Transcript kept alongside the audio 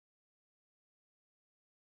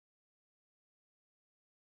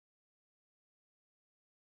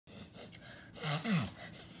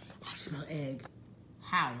I smell egg.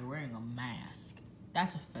 How? You're wearing a mask.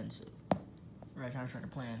 That's offensive. Right, trying to start a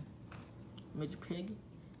plan. Midge pig?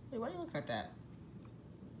 Hey, why do you look like that?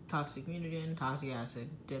 Toxic mutagen, toxic acid,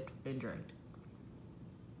 dipped and drank.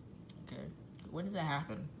 Okay. When did that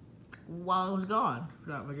happen? While I was gone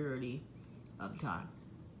for that majority of the time.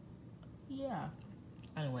 Yeah.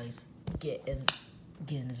 Anyways, get in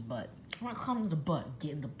his butt. I'm not calling it the butt.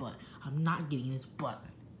 Get in the butt. I'm not getting in his butt.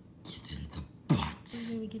 Get in the butt.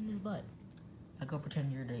 You're gonna get in his butt. I go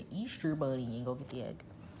pretend you're the Easter bunny and go get the egg.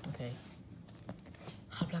 Okay.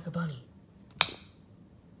 Hop like a bunny.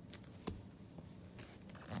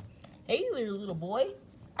 Hey there, little boy.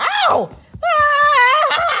 Ow!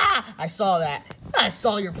 Ah! I saw that. I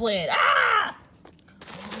saw your plan. Ah!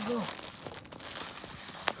 Oh,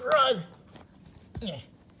 go. Run. Yeah.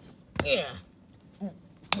 Yeah.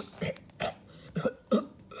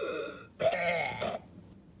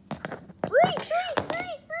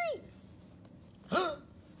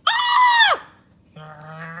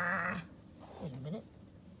 Wait a minute.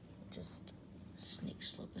 Just snake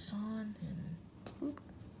slip this on and boop.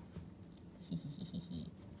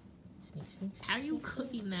 Sneak. How are you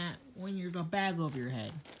cooking that when you're the bag over your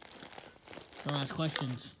head? Don't ask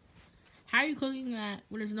questions. How are you cooking that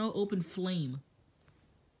when there's no open flame?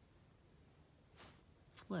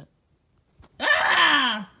 What?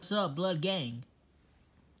 Ah! What's up, blood gang?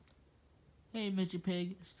 Hey, midget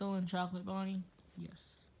pig. Still in chocolate, Bonnie?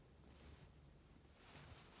 Yes.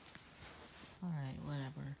 Alright,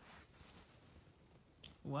 whatever.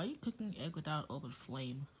 Why are you cooking egg without open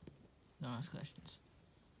flame? Don't ask questions.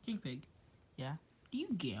 King pig. Yeah? Do you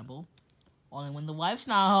gamble? Only when the wife's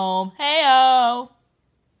not home. Hey-o!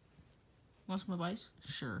 Want some advice?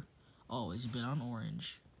 Sure. Always been on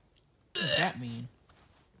orange. What does that mean?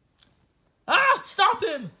 Ah! Stop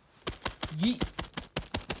him! Yeet.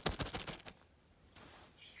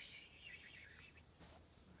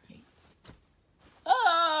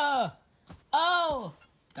 Ah! Oh!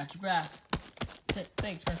 Got your back.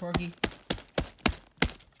 Thanks, Friend Porky.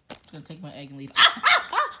 Gonna take my egg and leave.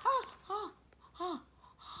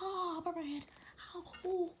 Above my head.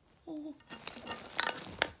 Oh.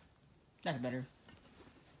 That's better.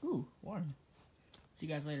 Ooh, warm. See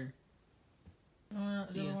you guys later.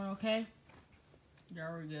 Is everyone okay? Yeah,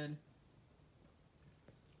 we're good.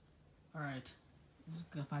 Alright. Let's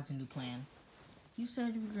go find some new plan. You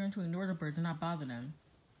said you were going to ignore the birds and not bother them.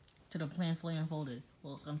 Till the plan fully unfolded.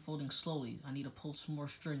 Well, it's unfolding slowly. I need to pull some more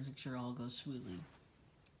strings to make sure it all goes smoothly.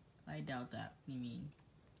 I doubt that. What do you mean?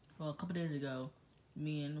 Well, a couple days ago,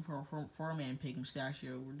 me and Foreman Pig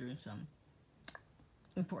Mustachio were doing some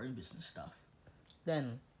important business stuff.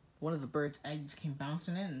 Then, one of the bird's eggs came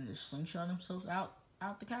bouncing in and just slingshot themselves out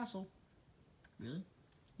the castle. Really?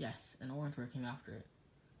 Yes, an orange bird came after it.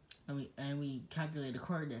 And we calculated the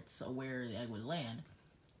coordinates of where the egg would land.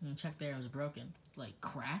 And checked there, it was broken. Like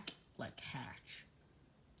crack, like hatch.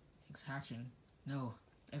 Eggs hatching. No.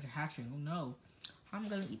 Eggs are hatching. Oh no. I'm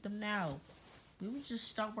gonna eat them now. We would just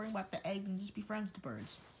stop worrying about the eggs and just be friends with the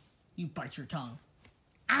birds. You bite your tongue.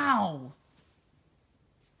 Ow!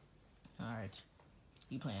 Alright.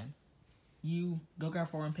 You plan. You go grab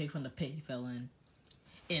Foreign Pig from the pit he fell in.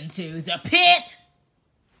 Into the pit!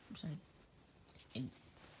 I'm sorry. And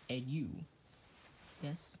you.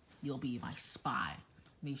 Yes? You'll be my spy.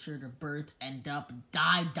 Make sure the birds end up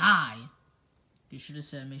die. You should have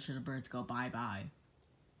said make sure the birds go bye-bye.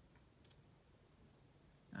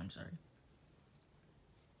 I'm sorry.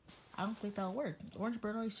 I don't think that'll work. The orange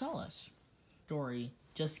bird already saw us. Dory,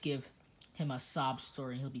 just give him a sob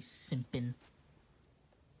story and he'll be simping.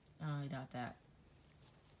 I doubt that.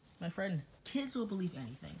 My friend, kids will believe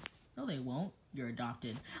anything. No, they won't. You're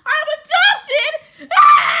adopted. I'm adopted!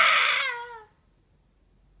 Ah!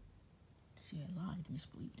 See, I lied. You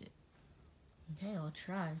just believed it. Okay, I'll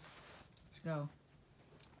try. Let's go.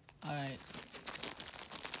 Alright.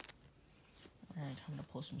 Alright, I'm gonna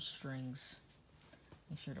pull some strings.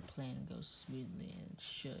 Make sure the plan goes smoothly, and it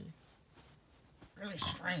should. Really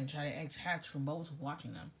strange how the eggs hatch from both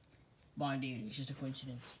watching them. But dude, it's just a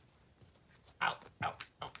coincidence. Ow. I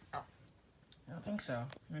don't think so.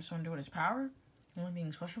 There's something to do with its power? Only being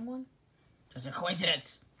a special one? Just a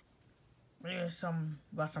coincidence. Maybe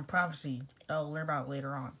about some prophecy that I'll learn about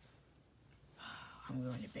later on. I'm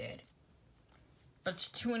going to bed. But it's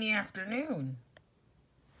 2 in the afternoon.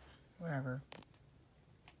 Whatever.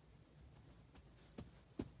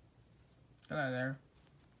 Hello there.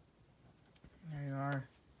 There you are.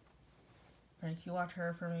 Can you watch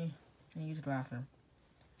her for me? Can you use the bathroom?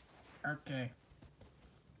 Okay.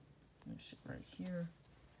 Let me sit right here.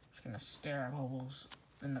 Just gonna stare at Bubbles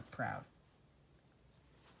and look proud.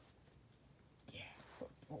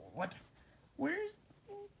 What? Where'd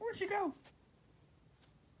she go?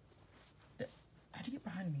 How'd you get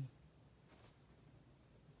behind me?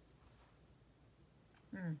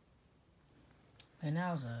 And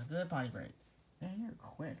now's a good potty break. Man, you're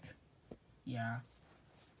quick. Yeah.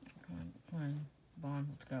 Come on, Vaughn,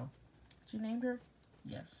 let's go. Did you name her?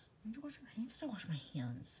 Yes. Did you wash your hands? I wash my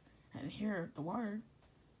hands. I didn't hear the water.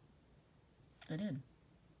 I did.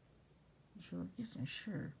 You sure? Yes, I'm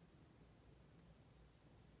sure.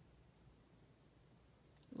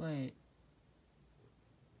 Wait.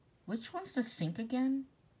 Which one's the sink again?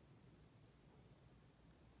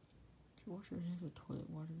 Did you wash your hands with toilet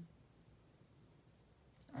water?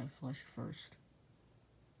 I flush first.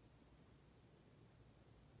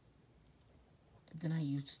 Then I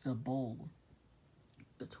used the bowl.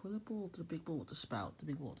 The toilet bowl, the big bowl with the spout. The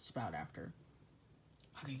big bowl with the spout after.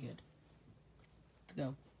 Okay, good. Let's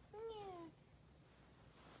go.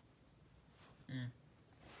 Yeah.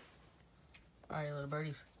 Alright, little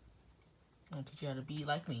birdies. I'll teach you how to be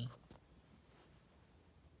like me.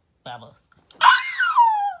 Babbles.